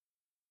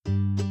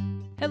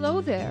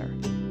Hello there.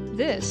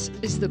 This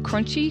is the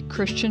Crunchy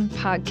Christian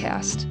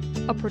Podcast,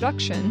 a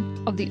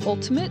production of the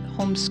Ultimate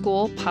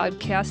Homeschool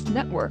Podcast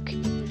Network.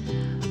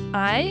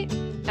 I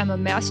am a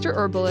master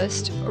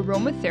herbalist,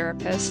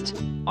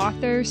 aromatherapist,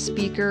 author,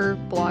 speaker,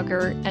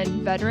 blogger, and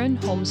veteran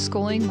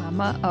homeschooling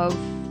mama of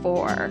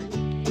 4.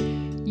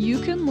 You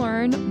can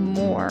learn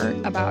more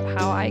about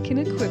how I can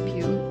equip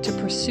you to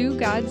pursue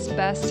God's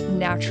best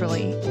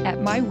naturally at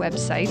my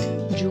website,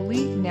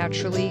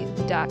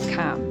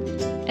 julienaturally.com.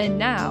 And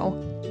now,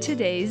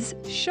 today's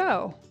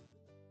show.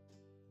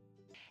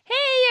 Hey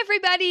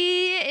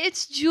everybody,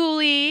 it's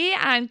Julie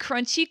on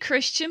Crunchy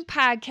Christian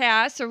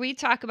Podcast, where we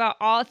talk about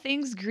all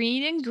things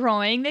green and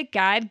growing that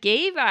God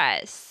gave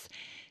us.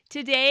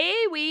 Today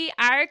we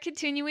are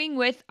continuing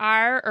with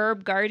our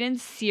herb garden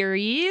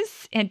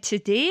series, and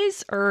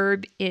today's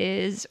herb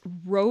is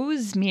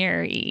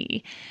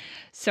rosemary.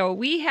 So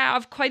we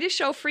have quite a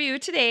show for you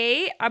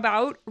today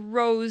about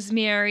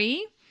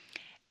rosemary.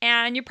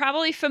 And you're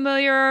probably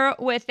familiar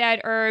with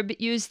that herb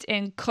used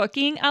in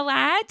cooking a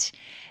lot.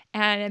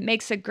 And it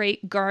makes a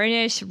great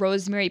garnish,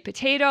 rosemary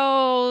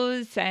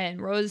potatoes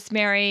and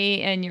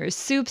rosemary in your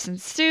soups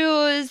and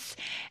stews,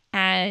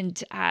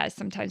 and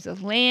sometimes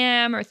with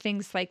lamb or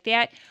things like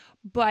that.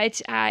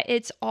 But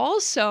it's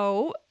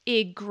also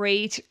a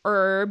great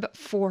herb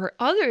for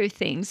other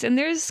things. And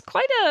there's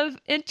quite an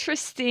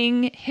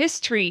interesting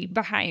history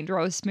behind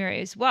rosemary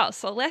as well.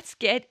 So let's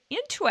get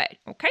into it,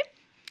 okay?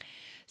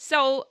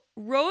 So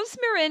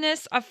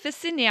Rosmarinus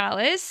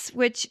officinalis,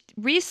 which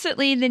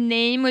recently the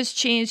name was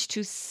changed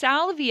to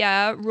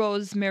Salvia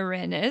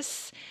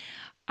rosmarinus,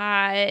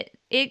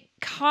 it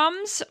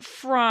comes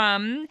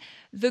from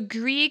the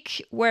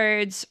Greek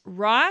words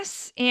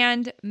ros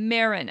and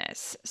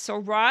marinus. So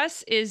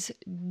ros is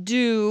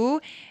dew,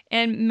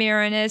 and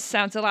marinus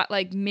sounds a lot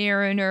like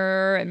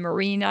mariner and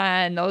marina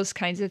and those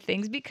kinds of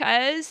things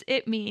because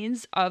it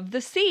means of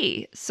the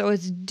sea. So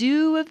it's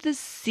dew of the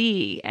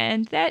sea,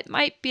 and that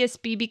might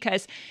just be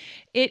because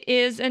it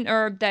is an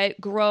herb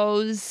that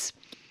grows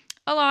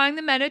along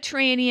the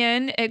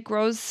Mediterranean. It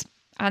grows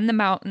on the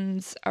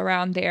mountains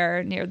around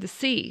there near the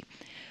sea.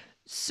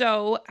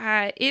 So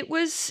it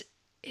was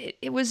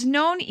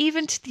known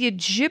even to the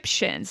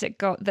Egyptians.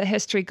 The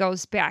history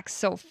goes back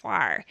so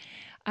far.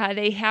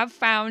 They have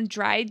found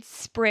dried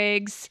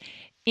sprigs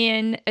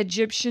in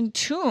Egyptian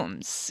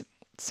tombs.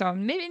 So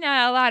maybe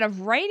not a lot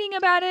of writing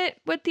about it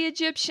with the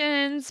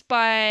Egyptians,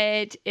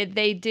 but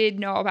they did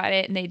know about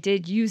it and they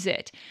did use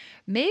it.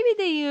 Maybe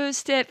they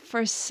used it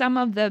for some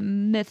of the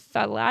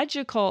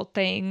mythological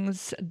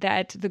things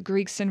that the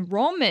Greeks and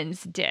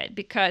Romans did,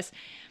 because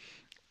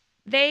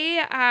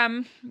they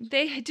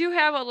do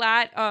have a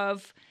lot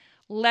of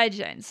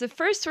legends. So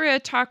first, we're going to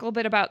talk a little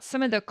bit about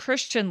some of the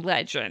Christian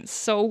legends.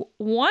 So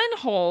one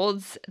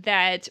holds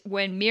that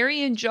when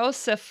Mary and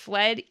Joseph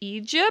fled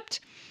Egypt,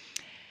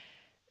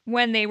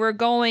 when they were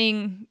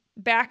going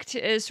back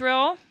to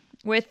Israel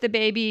with the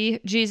baby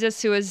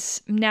Jesus, who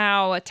is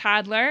now a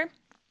toddler,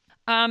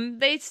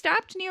 they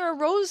stopped near a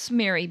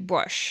rosemary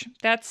bush.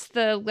 That's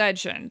the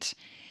legend.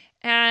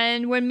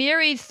 And when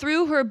Mary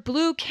threw her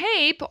blue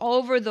cape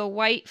over the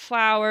white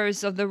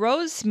flowers of the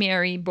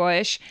rosemary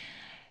bush,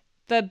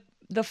 the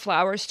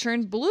flowers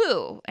turned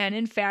blue. And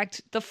in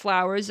fact, the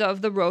flowers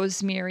of the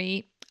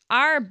rosemary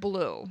are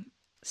blue.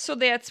 So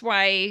that's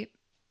why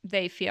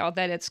they feel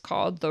that it's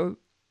called the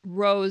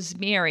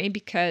rosemary,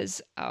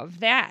 because of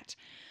that.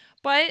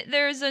 But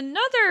there's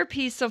another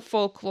piece of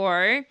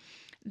folklore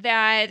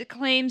that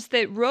claims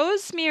that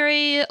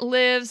rosemary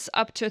lives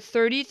up to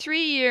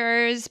 33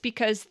 years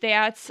because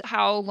that's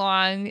how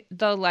long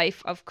the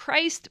life of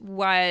Christ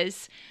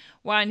was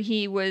when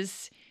he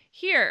was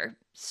here.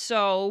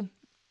 So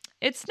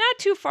it's not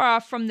too far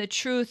off from the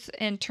truth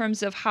in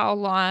terms of how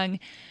long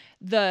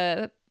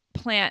the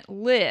plant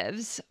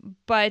lives,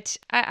 but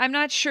I'm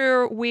not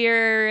sure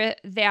where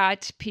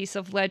that piece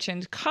of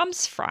legend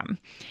comes from.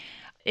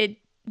 It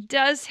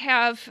does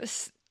have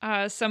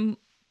some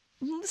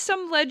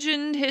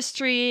legend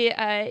history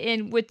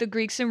with the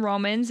Greeks and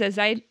Romans, as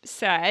I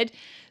said.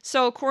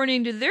 So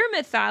according to their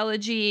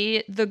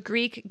mythology, the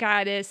Greek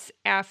goddess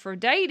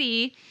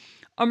Aphrodite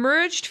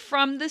emerged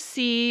from the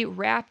sea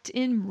wrapped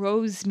in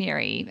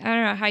rosemary. I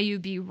don't know how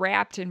you'd be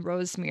wrapped in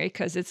rosemary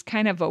because it's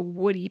kind of a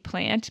woody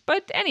plant.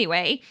 But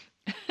anyway,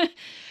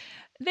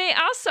 they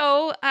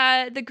also,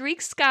 the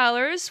Greek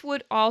scholars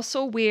would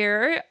also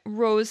wear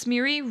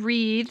rosemary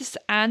wreaths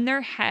on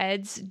their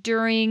heads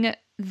during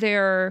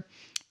their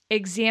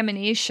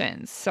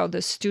examinations. So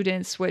the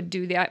students would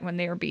do that when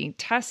they were being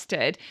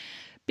tested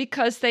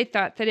because they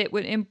thought that it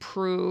would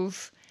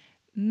improve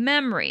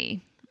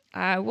memory.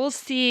 We'll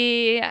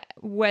see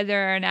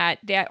whether or not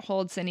that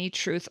holds any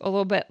truth a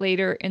little bit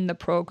later in the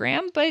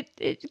program, but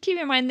keep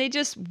in mind they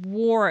just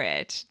wore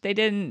it. They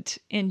didn't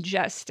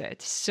ingest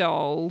it.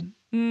 So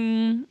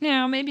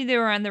maybe they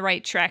were on the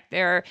right track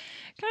there.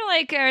 Kind of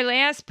like our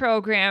last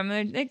program.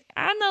 They're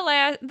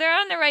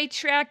on the right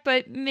track,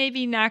 but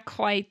maybe not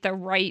quite the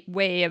right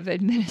way of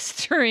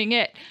administering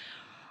it.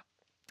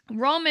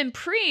 Roman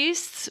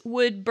priests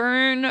would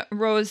burn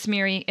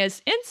rosemary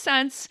as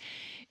incense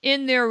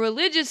in their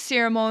religious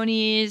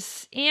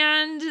ceremonies,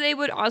 and they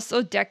would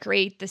also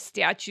decorate the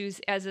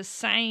statues as a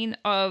sign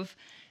of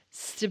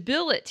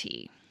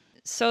stability.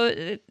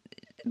 So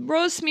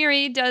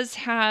rosemary does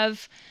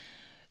have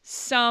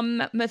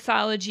some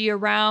mythology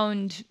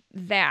around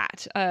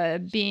that,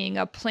 being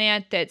a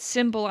plant that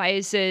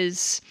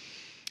symbolizes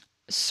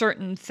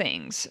certain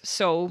things.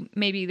 So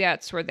maybe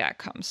that's where that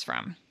comes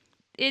from.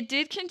 It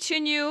did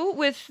continue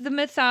with the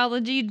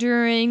mythology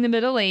during the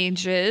Middle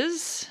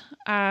Ages.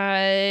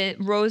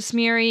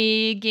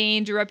 Rosemary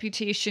gained a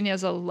reputation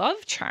as a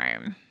love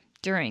charm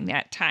during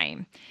that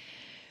time.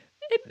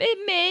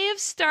 It may have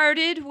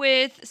started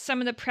with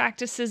some of the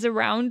practices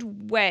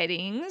around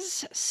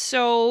weddings.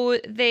 So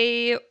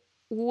they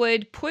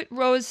would put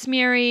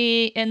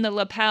rosemary in the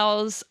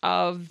lapels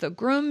of the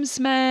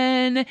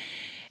groomsmen,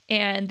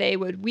 and they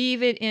would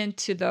weave it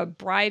into the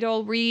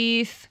bridal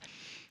wreath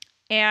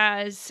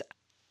as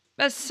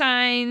a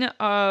sign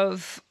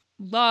of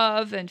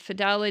love and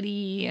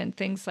fidelity and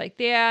things like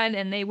that.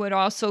 And they would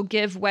also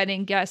give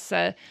wedding guests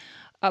a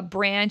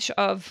branch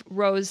of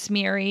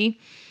rosemary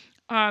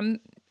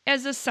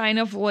as a sign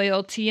of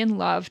loyalty and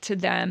love to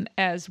them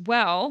as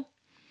well.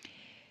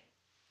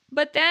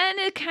 But then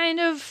it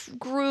kind of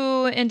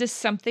grew into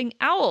something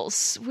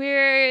else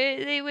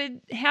where they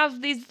would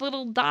have these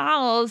little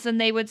dolls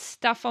and they would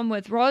stuff them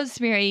with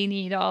rosemary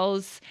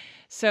needles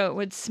so it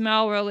would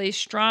smell really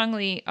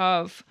strongly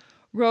of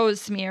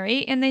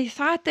rosemary, and they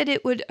thought that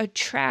it would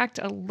attract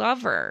a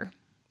lover.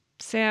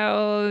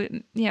 So,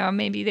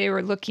 maybe they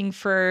were looking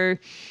for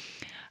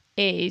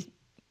a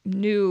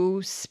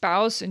new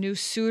spouse, a new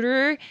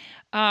suitor,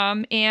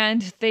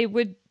 and they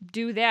would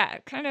do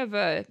that. Kind of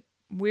a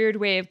weird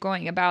way of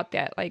going about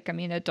that.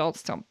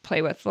 Adults don't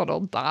play with little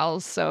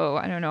dolls, so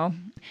I don't know.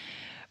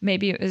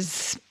 Maybe it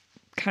was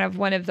kind of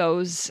one of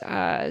those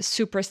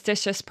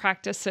superstitious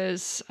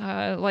practices,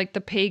 like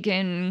the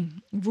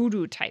pagan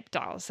voodoo type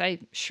dolls. I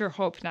sure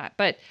hope not.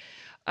 But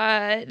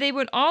they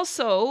would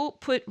also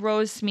put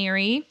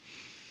rosemary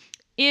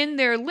in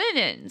their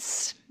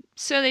linens.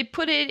 So they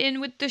put it in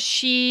with the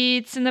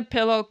sheets and the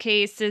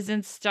pillowcases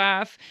and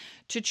stuff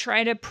to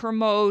try to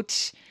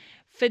promote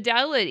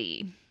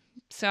fidelity.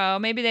 So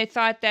maybe they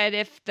thought that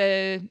if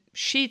the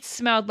sheets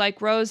smelled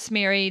like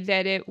rosemary,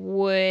 that it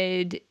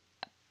would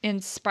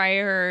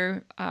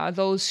inspire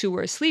those who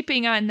were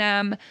sleeping on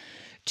them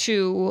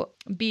to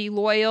be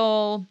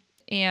loyal.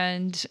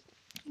 And,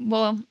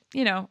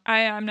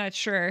 I'm not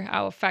sure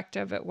how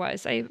effective it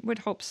was. I would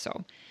hope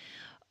so.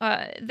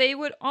 They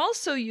would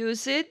also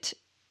use it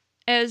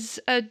as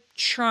a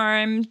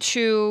charm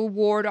to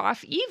ward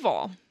off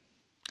evil.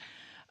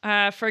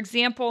 For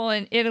example,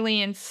 in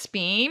Italy and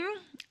Spain,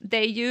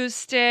 they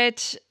used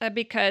it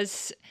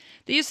because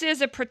they used it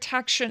as a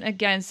protection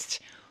against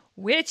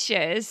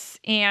witches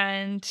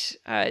and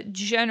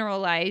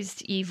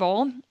generalized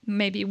evil.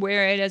 Maybe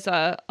wear it as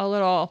a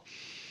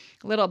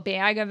little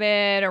bag of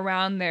it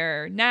around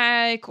their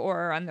neck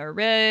or on their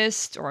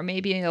wrist, or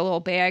maybe a little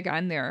bag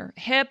on their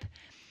hip.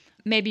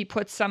 Maybe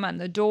put some on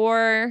the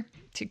door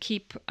to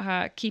keep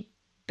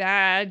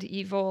bad,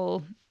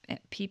 evil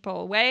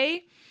people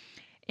away.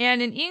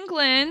 And in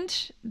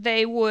England,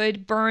 they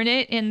would burn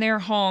it in their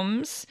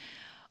homes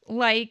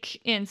like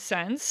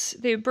incense.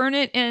 They would burn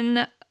it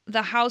in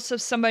the house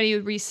of somebody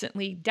who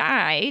recently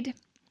died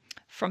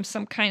from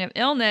some kind of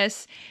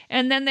illness,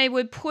 and then they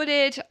would put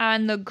it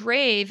on the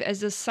grave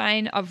as a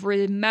sign of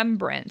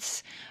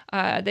remembrance.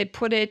 They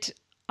put it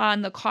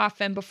on the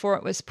coffin before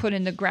it was put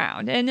in the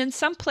ground. And in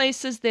some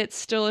places, that's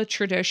still a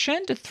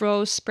tradition to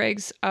throw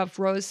sprigs of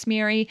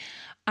rosemary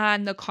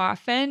on the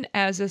coffin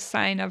as a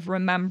sign of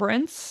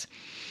remembrance.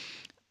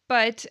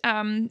 But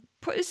burning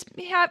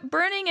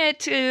it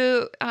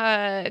to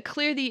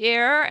clear the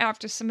air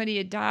after somebody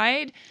had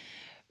died,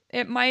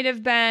 it might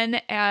have been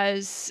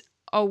as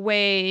a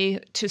way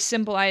to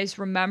symbolize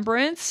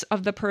remembrance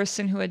of the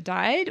person who had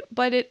died,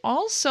 but it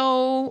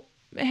also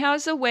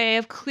has a way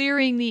of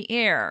clearing the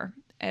air,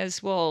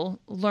 as we'll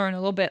learn a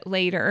little bit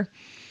later.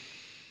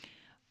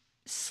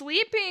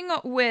 Sleeping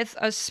with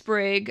a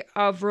sprig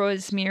of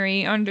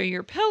rosemary under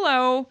your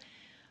pillow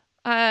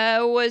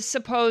was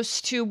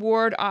supposed to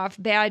ward off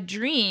bad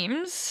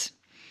dreams.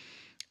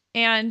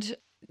 And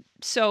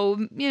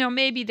so,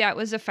 maybe that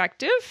was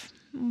effective.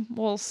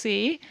 We'll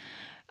see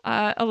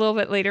a little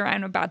bit later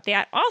on about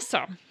that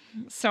also.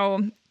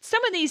 So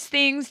some of these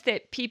things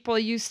that people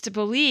used to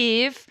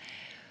believe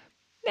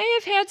may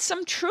have had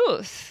some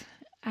truth.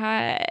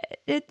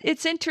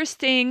 It's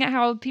interesting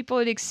how people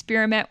would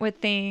experiment with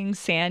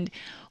things and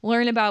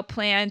learn about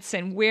plants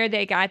and where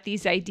they got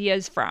these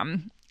ideas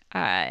from.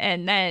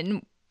 And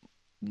then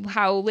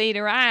how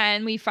later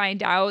on we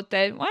find out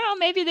that,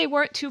 maybe they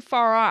weren't too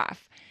far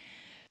off.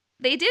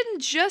 They didn't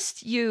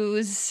just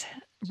use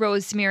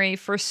rosemary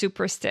for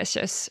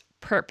superstitious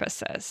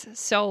purposes.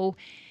 So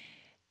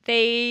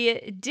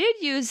They did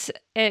use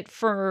it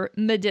for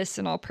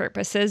medicinal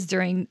purposes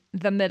during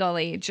the Middle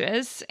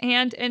Ages.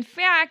 And in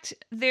fact,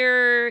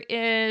 there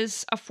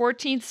is a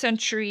 14th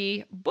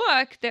century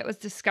book that was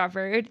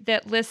discovered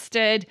that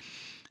listed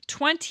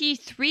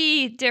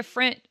 23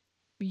 different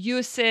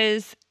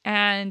uses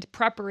and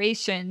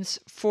preparations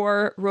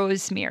for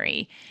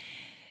rosemary.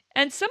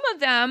 And some of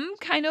them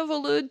kind of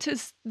allude to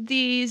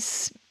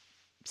these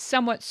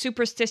somewhat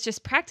superstitious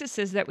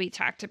practices that we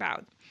talked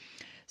about.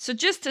 So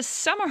just to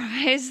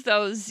summarize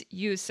those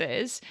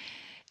uses,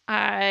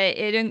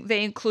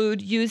 they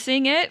include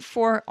using it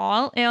for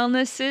all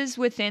illnesses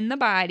within the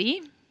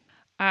body,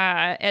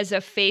 as a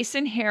face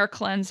and hair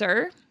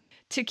cleanser,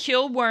 to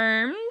kill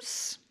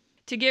worms,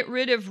 to get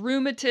rid of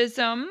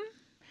rheumatism,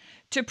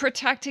 to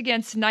protect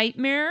against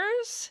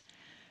nightmares,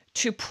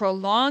 to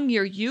prolong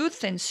your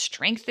youth and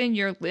strengthen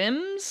your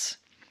limbs,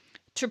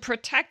 to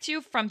protect you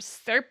from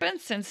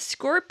serpents and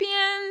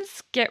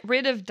scorpions, get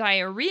rid of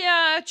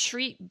diarrhea,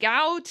 treat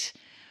gout,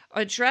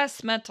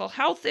 address mental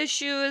health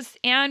issues,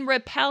 and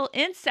repel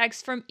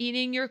insects from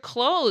eating your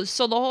clothes.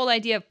 So the whole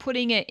idea of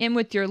putting it in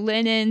with your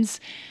linens,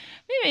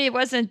 maybe it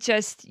wasn't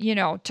just,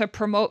 to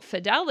promote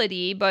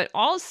fidelity, but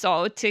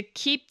also to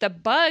keep the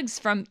bugs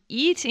from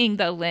eating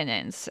the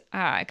linens,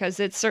 because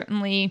it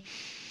certainly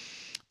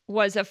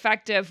was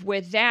effective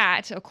with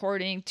that,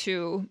 according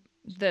to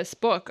this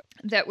book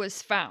that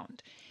was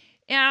found.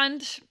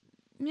 And,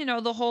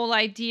 the whole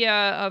idea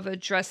of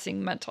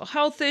addressing mental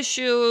health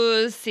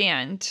issues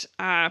and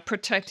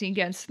protecting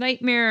against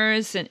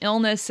nightmares and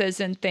illnesses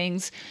and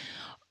things.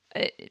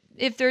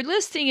 If they're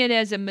listing it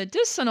as a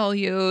medicinal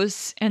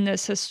use in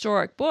this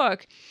historic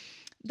book,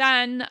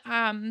 then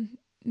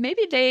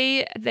maybe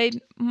they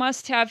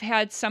must have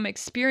had some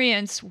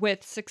experience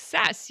with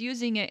success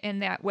using it in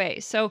that way.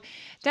 So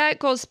that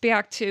goes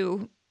back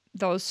to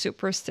those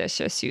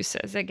superstitious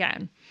uses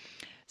again.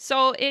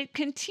 So it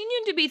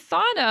continued to be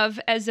thought of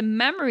as a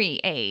memory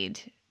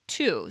aid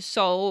too.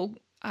 So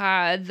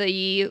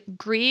the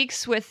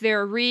Greeks with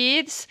their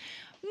wreaths,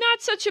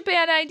 not such a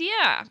bad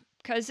idea,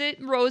 because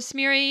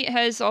rosemary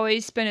has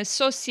always been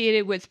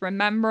associated with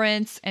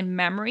remembrance and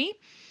memory.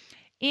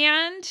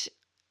 And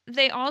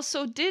they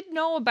also did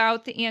know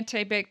about the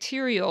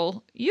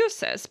antibacterial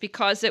uses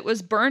because it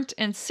was burnt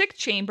in sick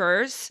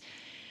chambers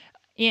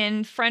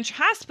in French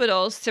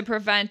hospitals to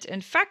prevent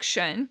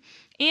infection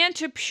and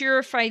to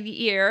purify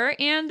the air,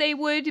 and they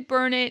would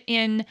burn it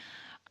in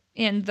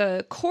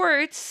the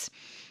courts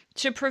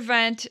to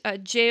prevent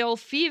jail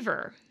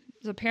fever.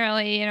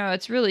 Apparently,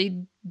 it's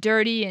really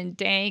dirty and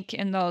dank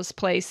in those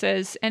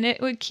places, and it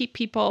would keep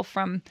people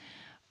from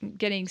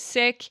getting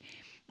sick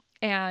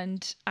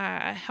and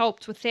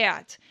helped with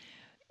that.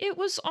 It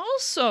was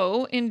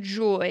also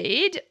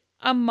enjoyed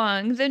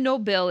among the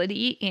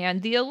nobility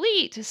and the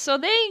elite. So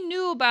they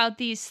knew about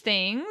these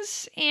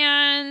things.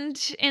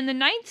 And in the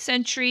 9th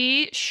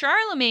century,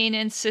 Charlemagne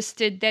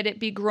insisted that it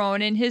be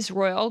grown in his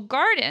royal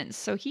gardens.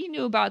 So he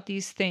knew about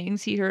these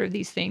things. He heard of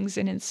these things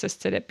and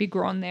insisted it be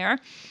grown there.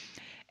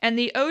 And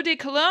the eau de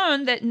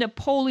cologne that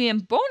Napoleon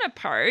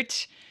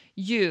Bonaparte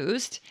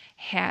used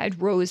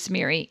had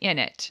rosemary in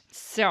it.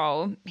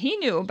 So he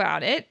knew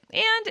about it.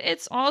 And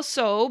it's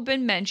also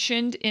been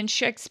mentioned in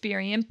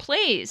Shakespearean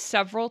plays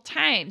several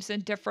times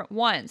in different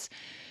ones.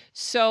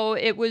 So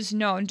it was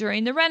known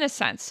during the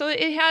Renaissance. So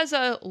it has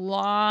a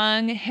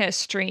long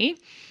history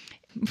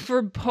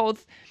for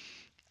both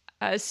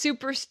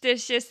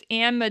superstitious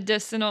and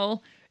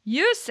medicinal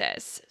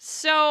uses.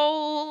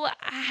 So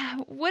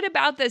what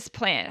about this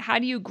plant? How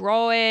do you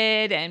grow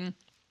it? And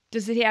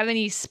does it have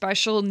any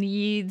special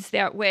needs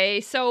that way?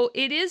 So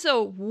it is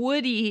a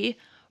woody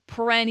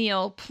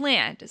perennial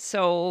plant.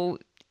 So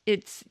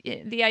it's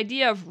the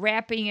idea of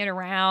wrapping it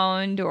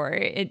around, or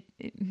it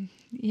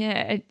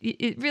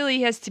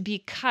really has to be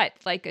cut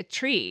like a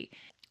tree,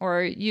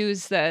 or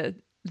use the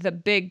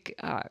big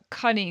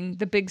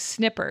the big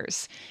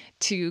snippers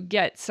to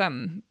get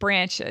some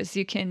branches.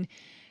 You can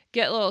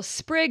get little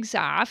sprigs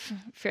off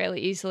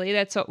fairly easily.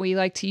 That's what we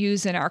like to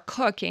use in our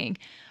cooking.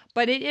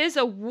 But it is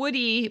a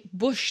woody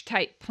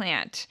bush-type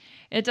plant.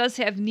 It does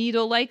have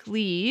needle-like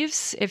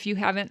leaves, if you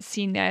haven't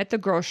seen that at the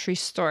grocery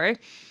store.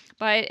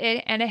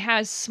 It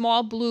has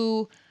small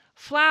blue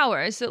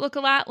flowers that look a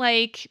lot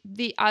like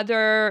the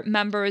other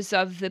members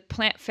of the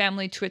plant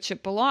family to which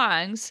it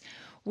belongs,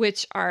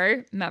 which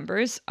are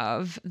members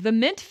of the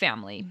mint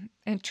family.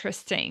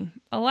 Interesting.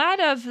 A lot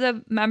of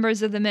the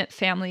members of the mint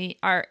family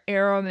are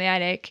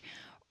aromatic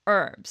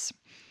herbs.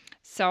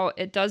 So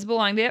it does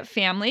belong to that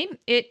family.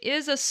 It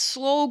is a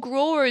slow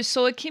grower,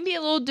 so it can be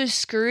a little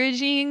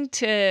discouraging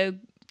to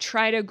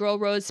try to grow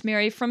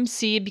rosemary from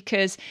seed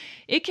because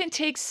it can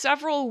take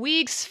several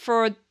weeks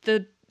for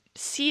the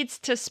seeds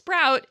to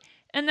sprout.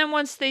 And then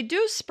once they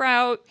do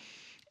sprout,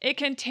 it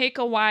can take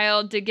a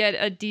while to get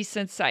a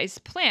decent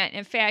sized plant.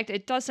 In fact,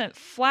 it doesn't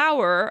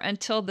flower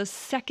until the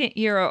second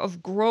year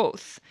of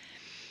growth.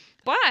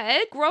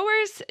 But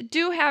growers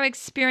do have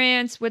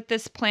experience with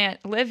this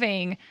plant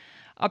living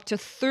up to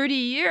 30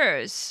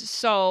 years.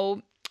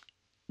 So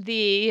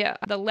the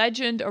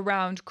legend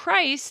around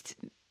Christ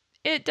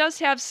it does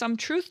have some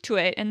truth to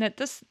it, and that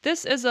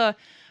this is a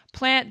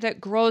plant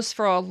that grows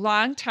for a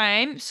long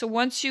time. So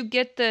once you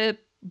get the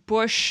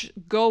bush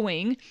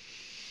going,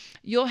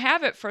 you'll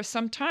have it for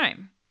some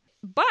time.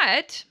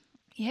 But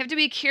you have to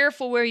be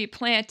careful where you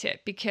plant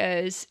it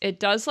because it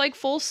does like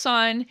full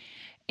sun,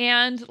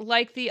 and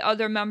like the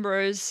other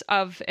members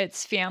of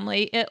its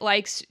family, it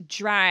likes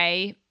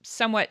dry,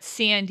 somewhat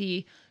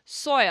sandy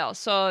soil.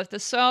 So if the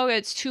soil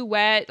gets too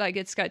wet, like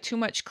it's got too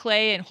much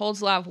clay and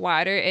holds a lot of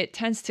water, it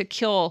tends to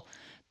kill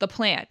the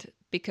plant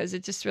because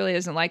it just really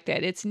isn't like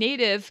that. It's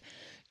native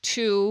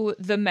to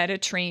the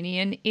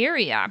Mediterranean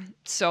area.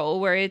 So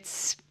where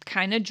it's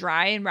kind of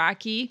dry and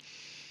rocky,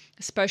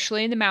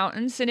 especially in the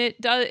mountains, and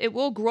it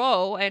will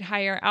grow at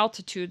higher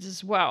altitudes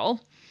as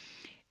well.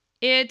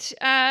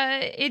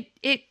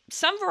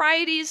 Some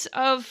varieties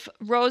of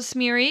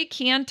rosemary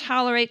can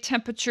tolerate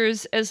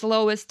temperatures as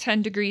low as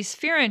 10 degrees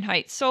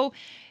Fahrenheit. So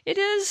it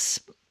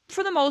is,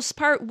 for the most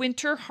part,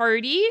 winter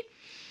hardy.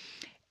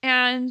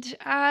 And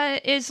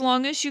as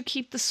long as you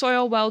keep the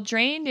soil well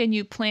drained and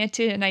you plant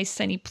it in a nice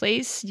sunny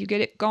place, you get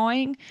it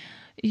going,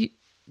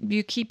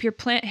 you keep your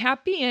plant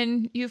happy,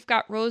 and you've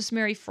got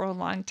rosemary for a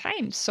long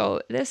time. So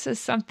this is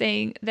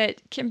something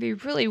that can be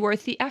really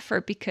worth the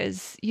effort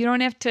because you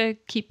don't have to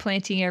keep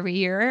planting every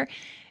year.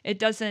 It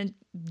doesn't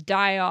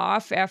die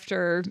off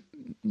after,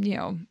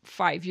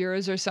 5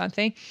 years or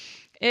something.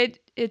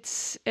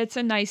 It's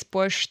a nice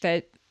bush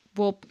that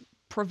will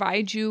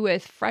provide you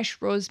with fresh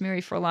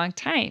rosemary for a long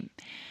time.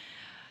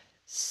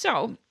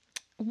 So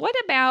what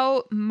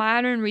about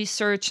modern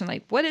research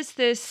and what is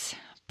this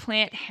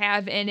plant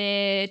have in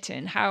it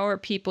and how are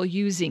people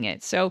using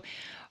it? So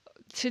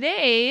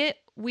today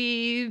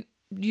we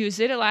use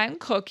it a lot in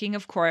cooking,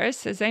 of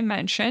course, as I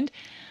mentioned.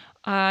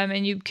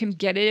 And you can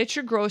get it at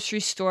your grocery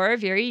store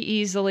very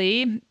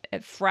easily,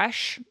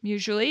 fresh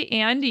usually,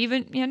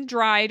 and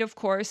dried, of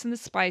course, in the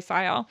spice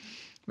aisle.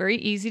 Very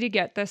easy to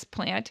get this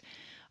plant.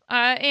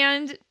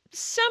 And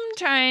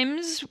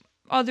sometimes,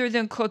 other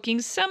than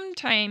cooking,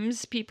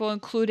 sometimes people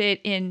include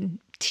it in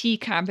tea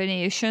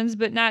combinations,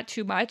 but not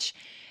too much.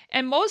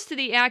 And most of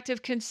the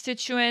active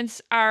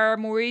constituents are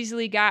more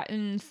easily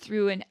gotten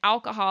through an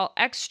alcohol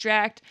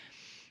extract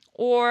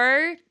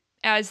or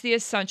as the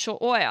essential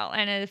oil.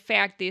 And in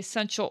fact, the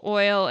essential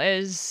oil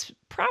is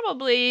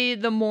probably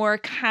the more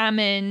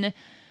common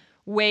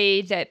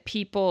way that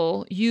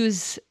people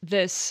use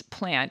this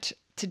plant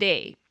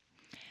today.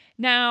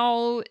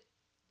 Now,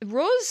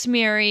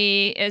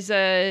 rosemary is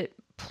a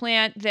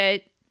plant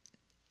that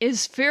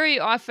is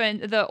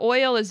the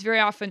oil is very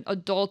often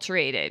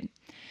adulterated.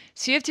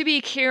 So you have to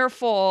be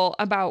careful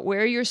about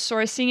where you're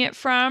sourcing it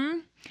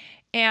from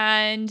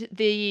and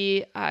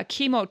the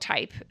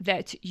chemotype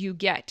that you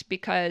get,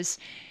 because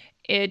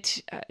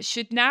it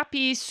should not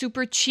be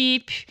super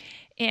cheap,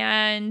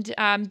 and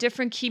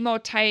different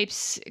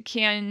chemotypes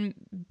can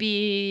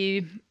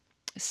be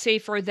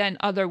safer than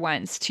other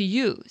ones to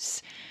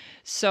use.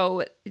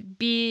 So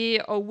be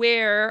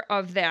aware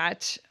of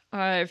that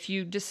if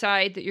you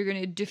decide that you're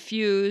going to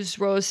diffuse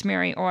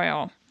rosemary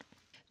oil.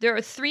 There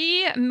are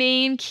 3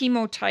 main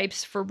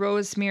chemotypes for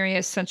rosemary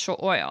essential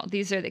oil.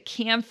 These are the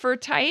camphor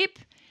type,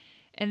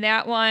 and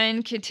that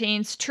one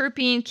contains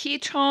terpene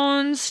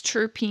ketones,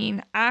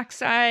 terpene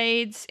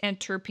oxides, and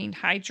terpene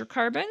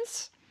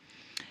hydrocarbons.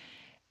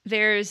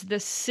 There's the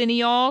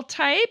cineol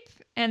type,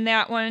 and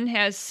that one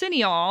has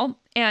cineol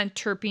and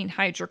terpene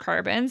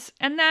hydrocarbons.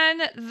 And then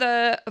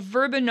the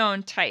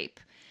verbenone type,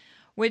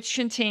 which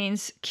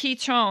contains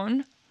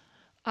ketone,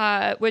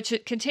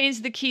 it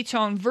contains the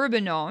ketone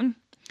verbenone,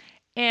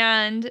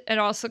 and it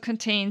also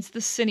contains the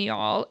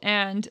cineol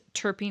and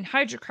terpene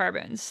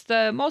hydrocarbons.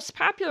 The most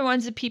popular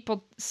ones that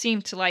people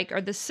seem to like are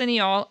the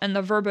cineol and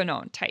the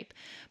verbenone type.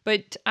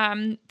 But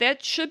that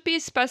should be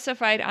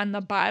specified on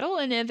the bottle,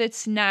 and if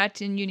it's not,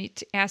 then you need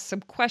to ask some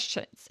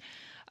questions.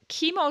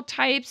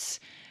 Chemotypes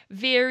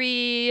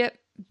vary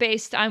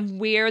based on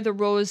where the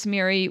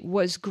rosemary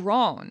was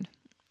grown.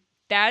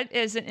 That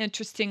is an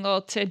interesting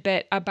little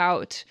tidbit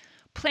about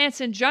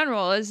plants in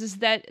general, is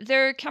that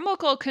their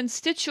chemical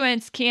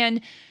constituents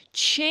can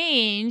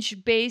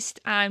change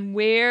based on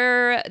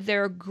where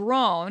they're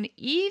grown,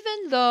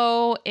 even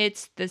though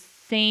it's the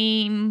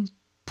same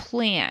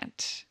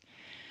plant.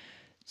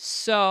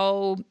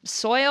 So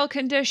soil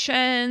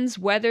conditions,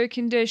 weather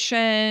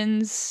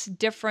conditions,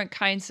 different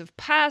kinds of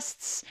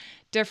pests,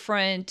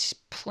 different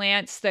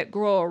plants that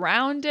grow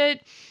around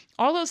it,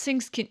 all those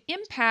things can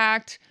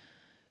impact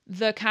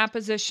the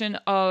composition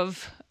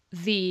of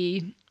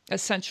the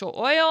essential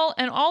oil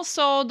and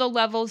also the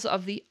levels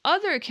of the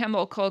other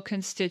chemical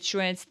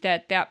constituents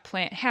that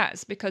plant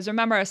has. Because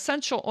remember,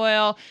 essential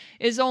oil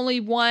is only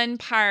one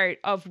part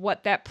of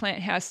what that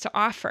plant has to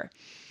offer.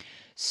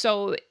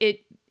 So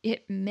it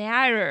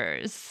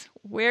matters.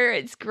 Where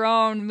it's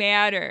grown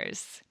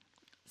matters.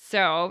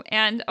 So,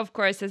 and of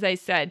course, as I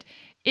said,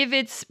 if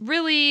it's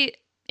really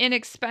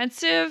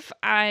inexpensive,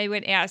 I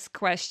would ask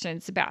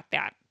questions about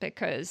that,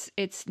 because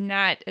it's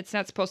not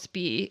supposed to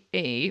be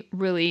a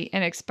really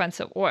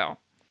inexpensive oil.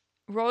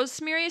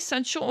 rosemary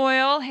essential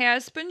oil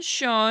has been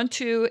shown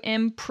to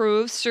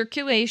improve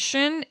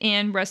circulation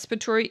and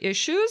respiratory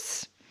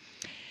issues.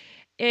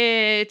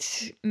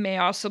 It may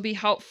also be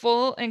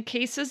helpful in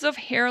cases of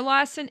hair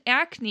loss and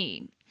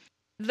acne.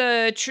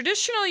 The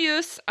traditional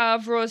use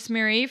of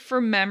rosemary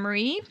for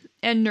memory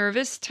and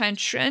nervous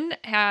tension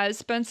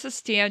has been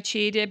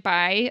substantiated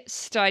by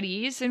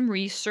studies and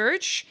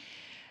research,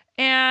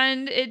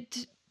 and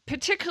it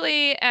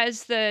particularly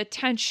as the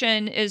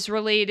tension is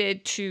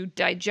related to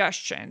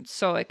digestion.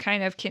 So it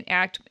kind of can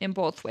act in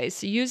both ways.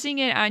 So using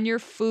it on your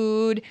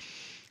food,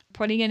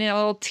 putting in a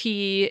little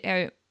tea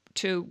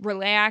to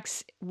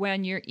relax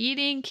when you're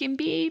eating can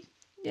be,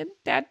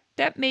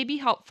 that may be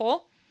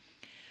helpful.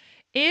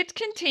 It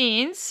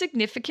contains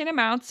significant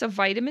amounts of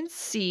vitamin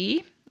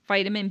C,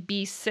 vitamin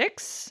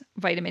B6,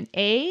 vitamin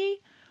A,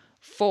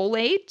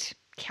 folate,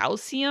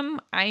 calcium,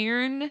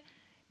 iron,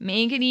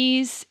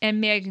 manganese, and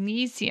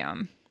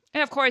magnesium.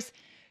 And of course,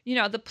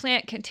 the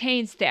plant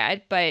contains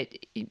that, but,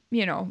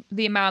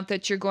 the amount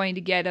that you're going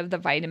to get of the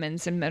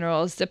vitamins and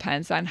minerals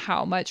depends on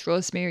how much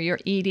rosemary you're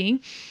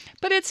eating.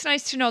 But it's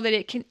nice to know that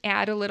it can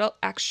add a little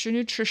extra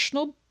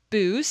nutritional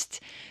boost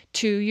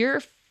to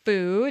your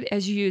food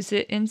as you use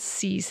it in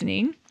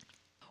seasoning.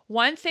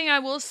 One thing I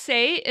will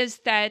say is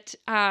that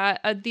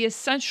the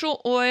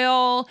essential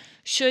oil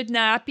should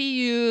not be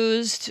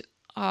used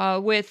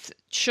with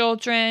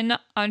children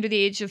under the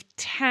age of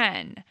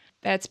 10.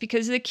 That's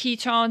because of the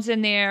ketones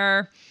in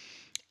there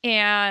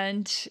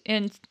and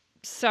in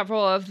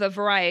several of the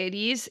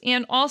varieties.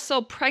 And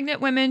also,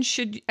 pregnant women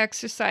should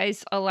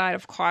exercise a lot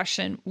of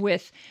caution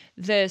with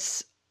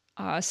this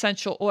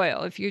essential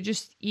oil. If you're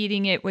just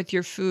eating it with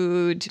your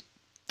food,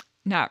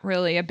 not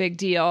really a big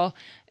deal.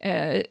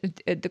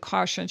 The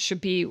caution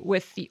should be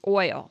with the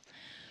oil.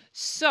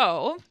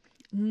 So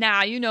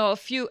now you know a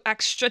few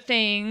extra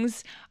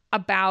things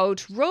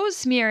about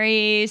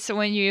rosemary. So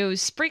when you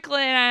sprinkle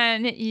it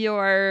on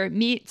your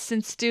meats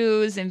and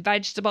stews and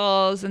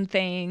vegetables and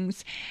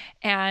things,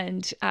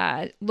 and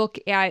look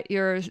at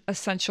your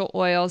essential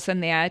oils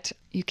and that,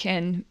 you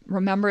can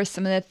remember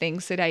some of the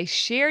things that I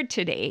shared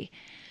today.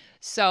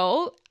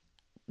 So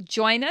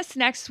join us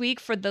next week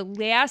for the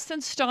last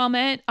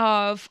installment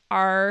of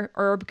our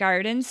Herb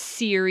Garden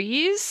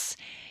series.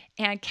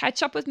 And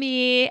catch up with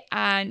me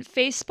on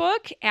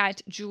Facebook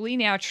at Julie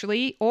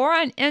Naturally or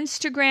on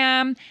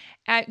Instagram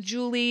at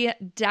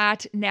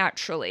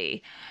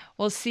julie.naturally.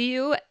 We'll see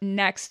you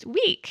next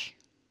week.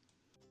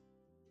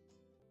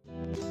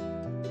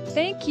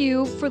 Thank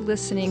you for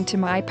listening to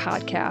my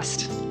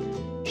podcast.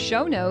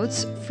 Show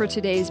notes for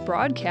today's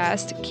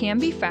broadcast can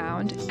be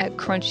found at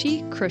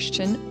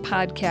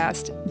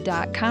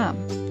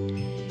crunchychristianpodcast.com.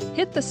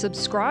 Hit the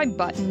subscribe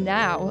button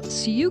now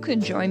so you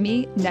can join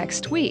me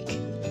next week.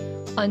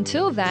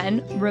 Until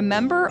then,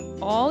 remember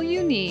all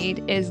you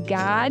need is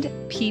God,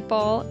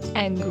 people,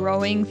 and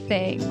growing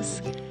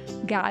things.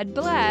 God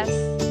bless.